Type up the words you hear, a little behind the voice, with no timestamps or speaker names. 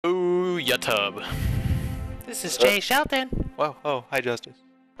YouTube. This is Jay Shelton. Whoa, oh, hi Justice.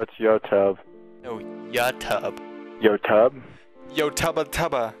 What's YouTube? No, YouTube. YouTube?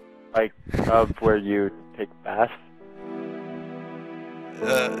 Yo-tubba-tubba. Like tub where you take baths?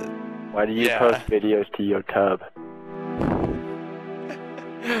 Why do you post videos to YouTube?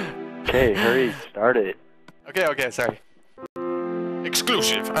 Okay, hurry, start it. Okay, sorry.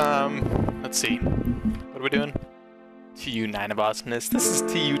 Exclusive. Let's see. What are we doing? TU9 of awesomeness. This is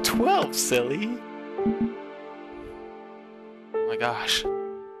TU12, silly. Oh my gosh.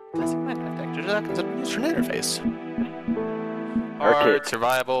 Classic Minecraft textures are considered used for an interface. Hard,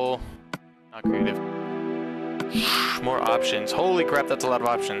 survival, not creative. More options. Holy crap, that's a lot of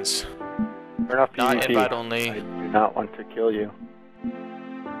options. Turn off PvP. Not invite only. I do not want to kill you.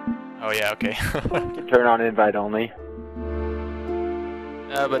 Oh yeah, okay. You turn on invite only.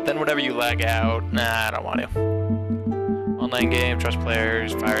 But then whenever you lag out, nah, I don't want to. Online game, trust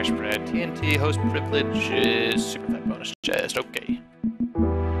players, fire spread, TNT, host privileges, super fat bonus chest, okay.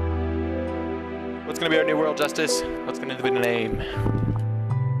 What's gonna be our new world, Justice? What's gonna be the name?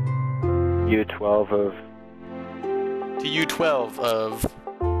 U12 of... TU12 of...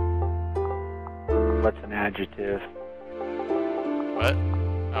 What's an adjective? What?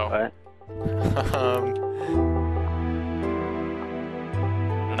 Oh. What?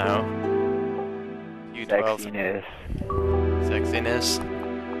 I don't know. U12. Sexiness. Sexiness?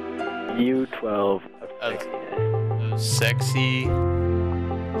 U12 of sexiness. Of sexy...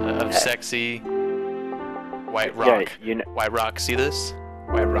 of sexy... White rock. Yeah, you know, White rock, see this?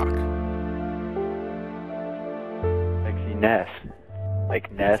 White rock. sexiness.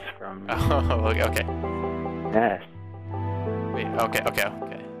 Like Ness from... Oh, okay. Ness. Wait, okay. No,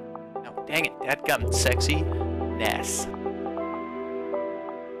 dang it, dadgum, sexy Ness.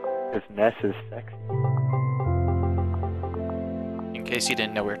 Because Ness is sexy. In case you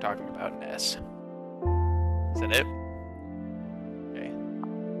didn't know, we were talking about Ness. Is that it? Okay.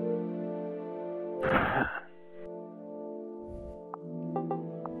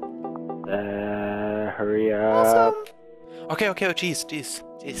 Hurry up. Awesome. Okay, oh, jeez,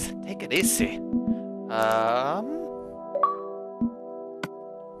 take it easy. Hi,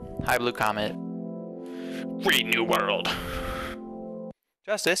 Blue Comet. Great new world.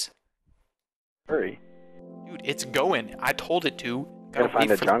 Justice. Hurry. Dude, it's going. I told it to. Gotta find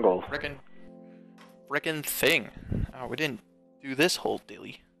the jungle. Frickin' thing. Oh, we didn't do this whole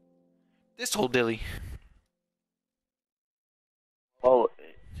dilly. Oh.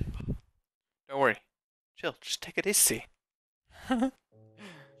 Don't worry. Chill, just take it easy.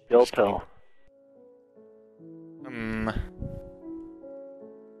 Chill pill.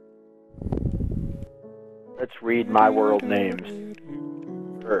 Let's read my world names.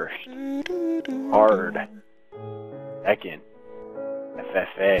 First, hard. Second,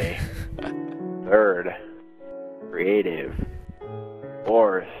 FFA. Third, creative.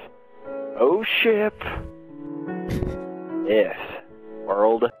 Fourth, oh ship. Fifth,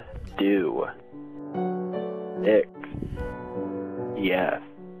 world do. Sixth, EF.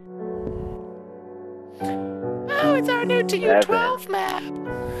 Oh, it's our new TU12 map!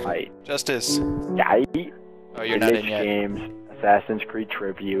 Right. Justice. Yay. Oh, you're not in yet. Games, Assassin's Creed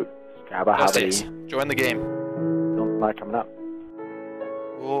Tribute, Scrabba Justice, join the game. Don't like coming up.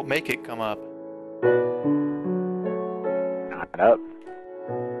 We'll make it come up. Not up.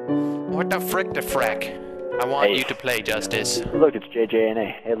 What the frick the frack? I want you to play, Justice. Look, it's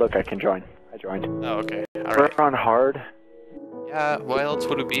JJNA. Hey, look, I can join. I joined. Oh, okay. Alright. We're on hard. Yeah, what else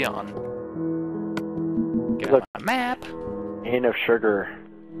would it be on? Get Look, on a map. Cane of sugar.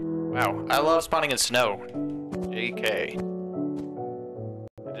 Wow, I love spawning in snow. JK.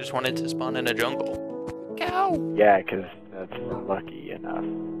 I just wanted to spawn in a jungle. Cow! Yeah, because that's lucky enough.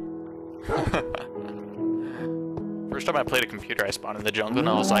 First time I played a computer, I spawned in the jungle and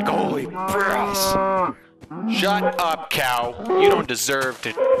I was like, holy bros! Shut up, cow! You don't deserve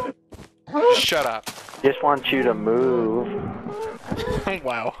to... Shut up. Just want you to move.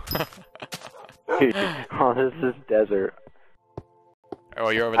 Wow. Dude, oh, this is desert. Oh,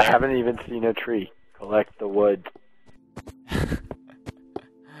 you're over there? I haven't even seen a tree. Collect the wood. Collect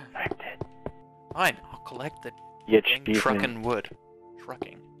it. Fine, I'll collect the truckin' wood.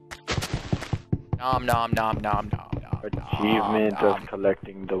 Trucking. Nom. Achievement of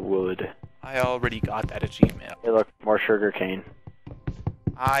collecting the wood. I already got that achievement. Hey, look, more sugar cane.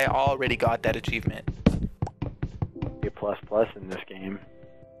 I already got that achievement. A++ in this game.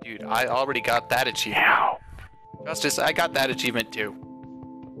 Dude, I already got that achievement. Ow. Justice, I got that achievement too.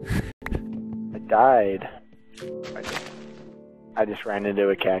 I died. I just ran into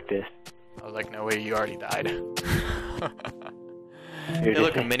a cactus. I was like, no way, you already died. Hey,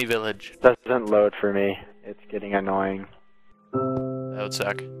 look, a mini village. Doesn't load for me. It's getting annoying. That would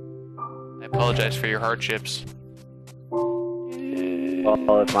suck. I apologize for your hardships.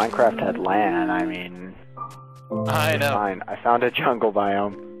 Well, if Minecraft had LAN, I mean... I know. Fine. I found a jungle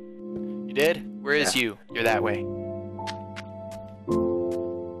biome. You did? Where is you? You're that way.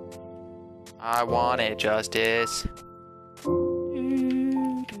 I want it, Justice.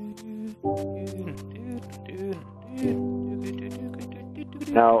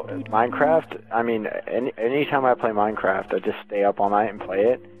 No, Minecraft, I mean, anytime I play Minecraft, I just stay up all night and play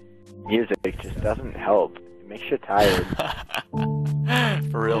it. Music just doesn't help. It makes you tired.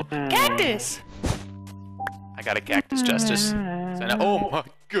 For real. Cactus! I got a cactus, Justice. Oh my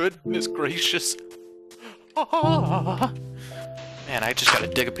goodness gracious. Man, I just gotta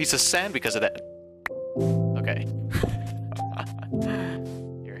dig a piece of sand because of that. Okay.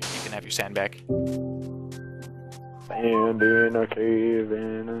 Here, you can have your sand back. Sand in a cave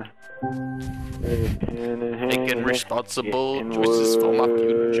Making responsible choices for my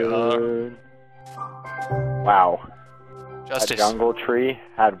future. Wow. Justice. A jungle tree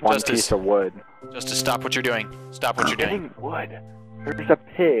had one piece of wood. Justice, stop what you're doing. Stop what you're doing. Wood. There's a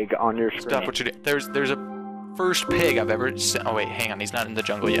pig on your screen. Stop what you're doing. There's a first pig I've ever seen. Oh wait, hang on. He's not in the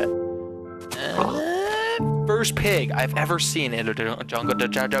jungle yet. First pig I've ever seen in a jungle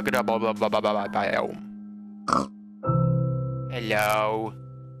biome. Hello.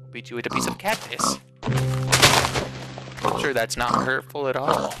 I'll beat you with a piece of cactus. I'm sure that's not hurtful at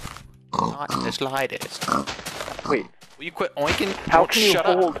all. Not in the slightest. Wait. Will you quit oinking? How can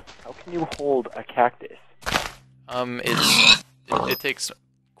you hold a cactus? It takes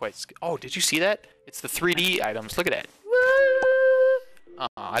quite. Oh, did you see that? It's the 3D items. Look at that. Oh,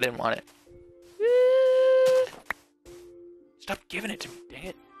 I didn't want it. Stop giving it to me, dang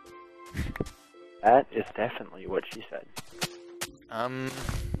it. That is definitely what she said.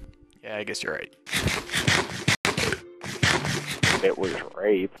 Yeah, I guess you're right. It was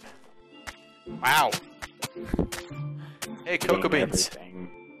rape. Wow. Hey, cocoa beans. Everything.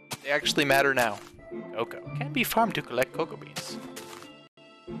 They actually matter now. Cocoa can be farmed to collect cocoa beans.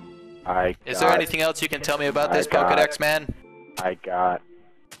 Is there anything else you can tell me about this Pokedex, man?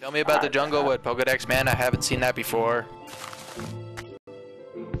 Tell me about the jungle with Pokedex, man. I haven't seen that before.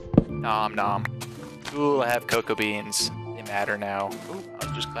 Nom nom. Cool, I have cocoa beans. They matter now. Ooh, I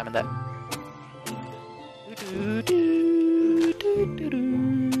was just climbing that. I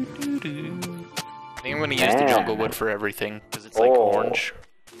think I'm gonna use the jungle wood for everything, because it's like orange.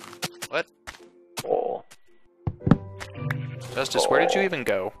 What? Oh. Justice, where did you even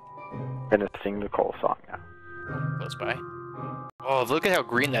go? I'm gonna sing the Cole song now. Close by. Oh, look at how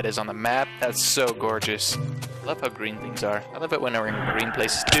green that is on the map. That's so gorgeous. I love how green things are. I love it when we're in green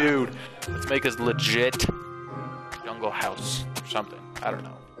places. Dude, let's make a legit jungle house or something. I don't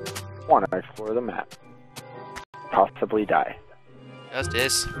know. Want to explore the map. Possibly die.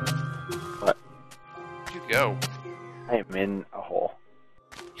 Justice. What? Where'd you go? I am in a hole.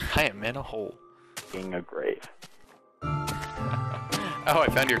 I am in a hole. In a grave. Oh, I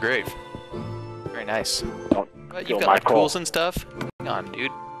found your grave. Very nice. Don't But kill you've got my like coal. tools and stuff? Hang on,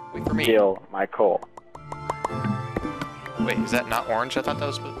 dude. Wait for me. Kill my coal. Wait, is that not orange? I thought that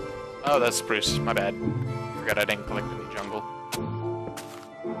was... Oh, that's spruce. My bad. Forgot I didn't collect in the jungle.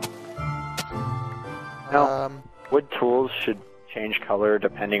 No. Wood tools should change color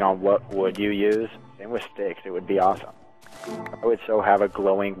depending on what wood you use. Same with sticks. It would be awesome. I would so have a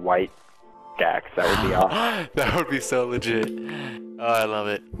glowing white axe. That would be awesome. That would be so legit. Oh, I love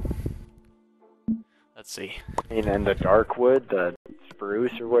it. Let's see. I mean, and the dark wood, the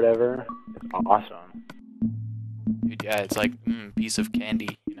spruce or whatever, it's awesome. Dude, yeah, it's like, piece of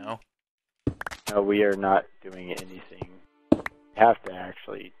candy, you know? No, we are not doing anything. We have to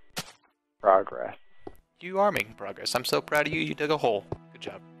actually progress. You are making progress. I'm so proud of you. You dug a hole. Good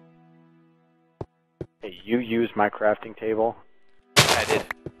job. Hey, you used my crafting table? I did.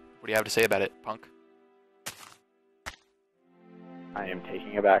 What do you have to say about it, punk? I am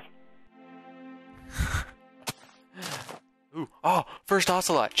taking it back. Ooh, oh, first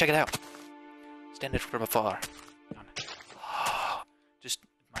ocelot. Check it out. Stand it from afar. Oh, just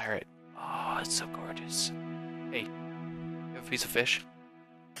admire it. Oh, it's so gorgeous. Hey, you have a piece of fish?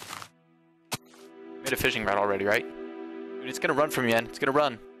 You made a fishing rod already, right? Dude, it's gonna run from you, man. It's gonna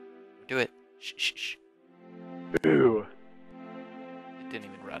run. Do it. Shh, shh, shh. Ooh. It didn't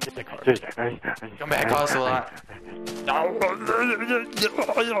even run. Like hard. Come back, ocelot.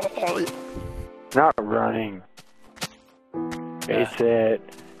 Not running. Face it.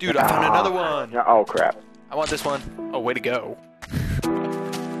 Dude, I found another one. Oh, crap. I want this one. Oh, way to go.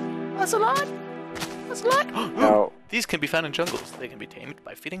 Ocelot? Ocelot? No. These can be found in jungles. They can be tamed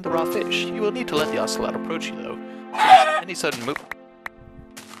by feeding the raw fish. You will need to let the ocelot approach you, though. Any sudden move...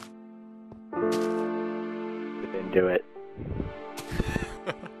 Didn't do it.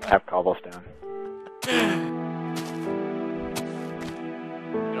 Have cobblestone.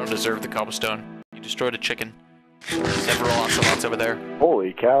 You don't deserve the cobblestone. You destroyed a chicken. Several ocelots over there.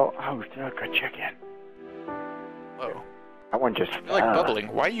 Holy cow. Oh, look, a chicken. Whoa. That one just You're like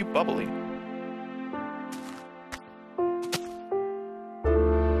bubbling. Why are you bubbling?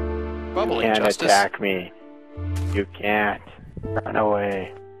 Bubbling, You can't Justice. attack me. You can't. Run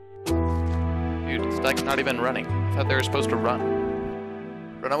away. Dude, it's like not even running. I thought they were supposed to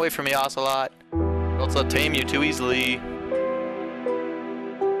run. Run away from me, Ocelot. Or else I'll tame you too easily.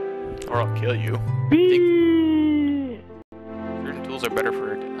 Or I'll kill you. Certain tools are better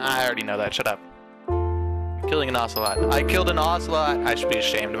for... I already know that. Shut up. I'm killing an ocelot. I killed an ocelot. I should be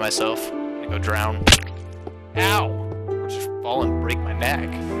ashamed of myself. I'm gonna go drown. Ow! Or just fall and break my neck.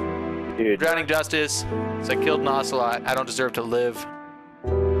 Dude. Drowning Justice. So I killed an ocelot. I don't deserve to live.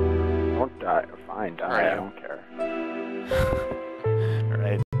 Don't die. Fine, die. Right. I don't care.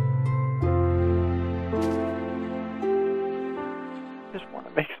 Alright. Just want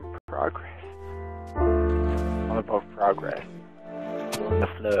to make some progress. All about progress. Go in the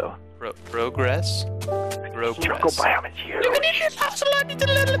flow. Progress? Jungle biome is huge. It's a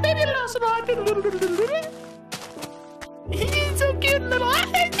little baby ocelot. He's so cute, little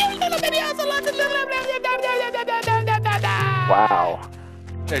baby ocelot. Wow.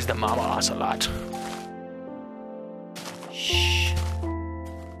 There's the mama ocelot. Shh.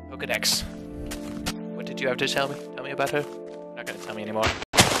 Pokedex. What did you have to tell me? Tell me about her? You're not gonna tell me anymore.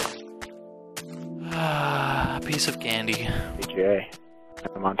 Ah, a piece of candy. BJ,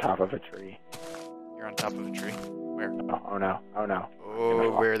 I'm on top of a tree. You're on top of a tree. Where? Oh no. Oh no.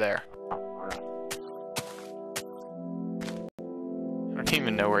 Oh, we're there. Oh no. I don't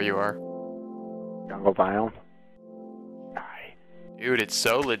even know where you are. Jungle biome. Die. Dude, it's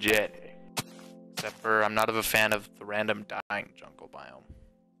so legit. Except for I'm not a fan of the random dying jungle biome.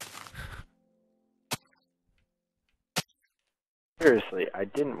 Seriously, I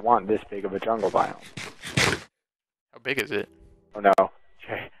didn't want this big of a jungle biome. How big is it? Oh no.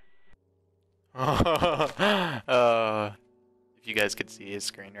 Jay. If you guys could see his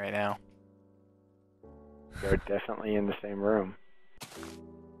screen right now. They're definitely in the same room.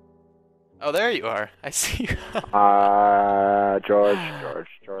 Oh, there you are. I see you.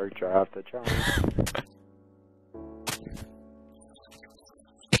 George, drop the jump.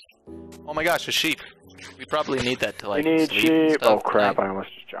 Oh my gosh, a sheep. We probably need that to like We need sleep and sheep. stuff Oh crap, tonight. I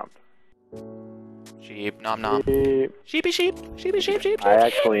almost just jumped. Sheep, nom nom. Sheep. Sheepy sheep, sheepy sheep, sheep. I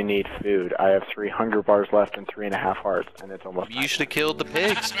actually need food. I have 3 hunger bars left and 3.5 hearts, and it's almost You should have killed the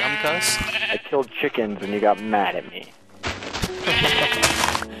pigs, dumb cuss. I killed chickens and you got mad at me.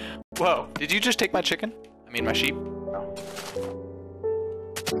 Whoa, did you just take my chicken? I mean my sheep. No.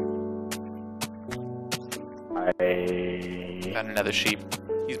 Got another sheep.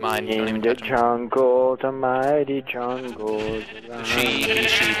 He's mine. You don't In even the touch him. jungle, the mighty jungle. Sheep,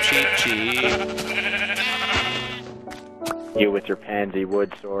 sheep, sheep, sheep. You with your pansy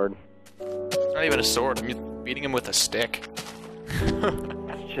wood sword. It's not even a sword. I'm beating him with a stick.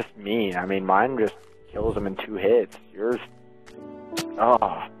 That's just mean. I mean, mine just kills him in 2 hits. Yours...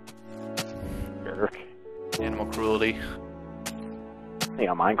 Oh. Jerk. Animal cruelty. I think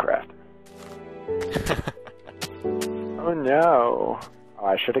I'm Minecraft. Oh no. Oh,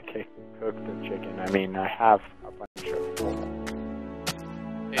 I should have cooked the chicken. I mean, I have a bunch of...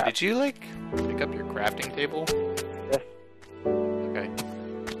 Hey, did you like pick up your crafting table? Yes. Okay.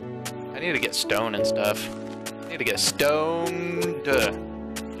 I need to get stone and stuff. I need to get stoned.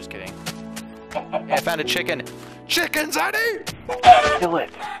 Just kidding. Hey, I found a chicken. Chickens, I need! Kill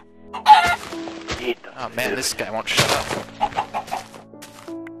it. Eat them. Oh man, this guy won't shut up.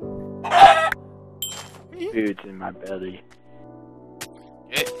 Food's in my belly.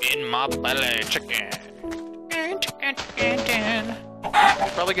 Get in my belly, chicken. Chicken, chicken, chicken.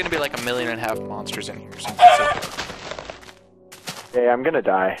 There's probably gonna be like 1.5 million monsters in here. So Hey, I'm gonna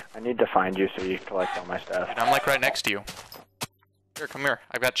die. I need to find you so you collect all my stuff. Dude, I'm like right next to you. Here, come here.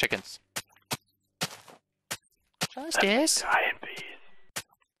 I've got chickens. Justice. Die in peace.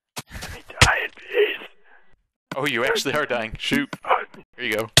 Let me die in peace. Oh, you actually are dying. Shoot. Here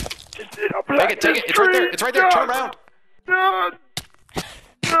you go. Just in a Take it, take it. It's right there. It's right there. Turn around. No!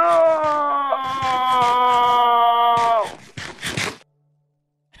 No!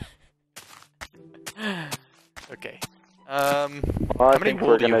 Okay. Well, how I many think wool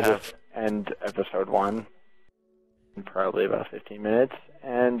we're do you gonna have? just end episode 1 in probably about 15 minutes,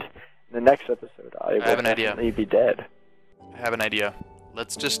 and the next episode, I will have an idea. definitely be dead. I have an idea.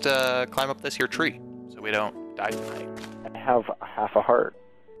 Let's just climb up this here tree so we don't die tonight. I have half a heart.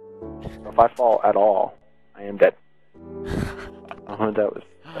 So if I fall at all, I am dead. Oh, that was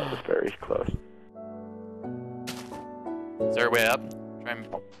very close. Is there a way up? Try and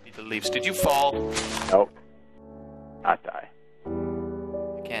beat the leaves. Did you fall? Nope. Not die.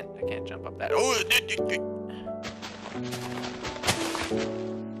 I can't jump up that. Oh,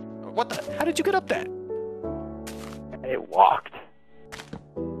 what the? How did you get up that? I walked.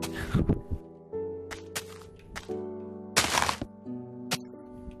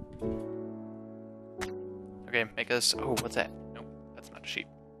 Okay, make us. Oh, what's that? Nope, that's not a sheep.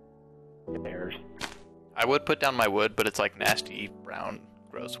 Bears. I would put down my wood, but it's like nasty brown,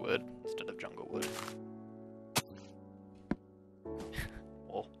 gross wood instead of jungle wood.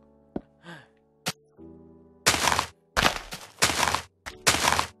 Well.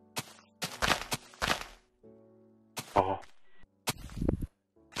 Oh.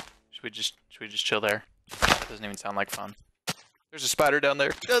 Should we just chill there? That doesn't even sound like fun. There's a spider down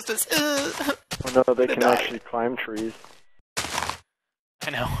there. Justice. Oh no, they can actually climb trees. I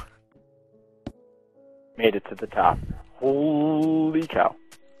know. Made it to the top. Holy cow.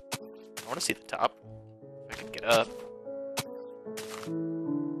 I want to see the top. If I can get up.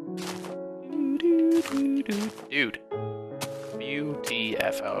 Dude.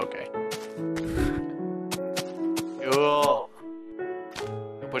 WTF. Oh, okay. Cool.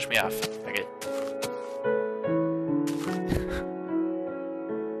 Don't push me off. Okay.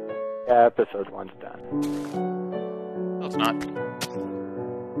 Yeah, episode 1's done. No, it's not.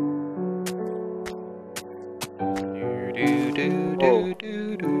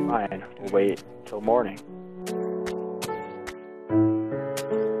 Fine, we'll wait till morning.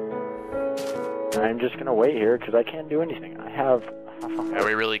 I'm just gonna wait here because I can't do anything. I have half a Yeah, heart.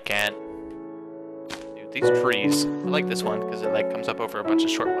 we really can't. Dude, these trees. I like this one because it like comes up over a bunch of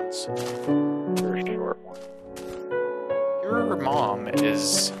short ones. Very short one. Your mom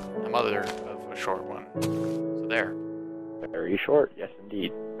is a mother of a short one. So there. Very short, yes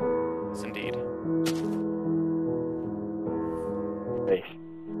indeed. Yes, indeed. Face.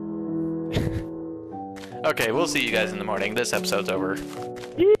 Okay, we'll see you guys in the morning. This episode's over.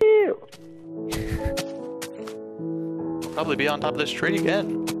 Ew. We'll probably be on top of this tree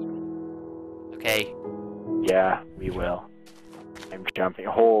again. Okay. Yeah, we will. I'm jumping.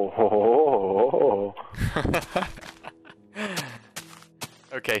 Ho ho ho ho ho.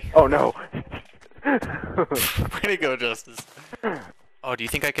 Okay. Oh no. Way to go, Justice. Oh, do you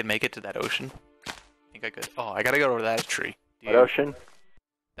think I could make it to that ocean? I think I could. Oh, I gotta go to that tree. What ocean?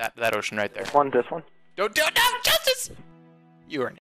 That ocean right there. This one? Don't, Justice! You are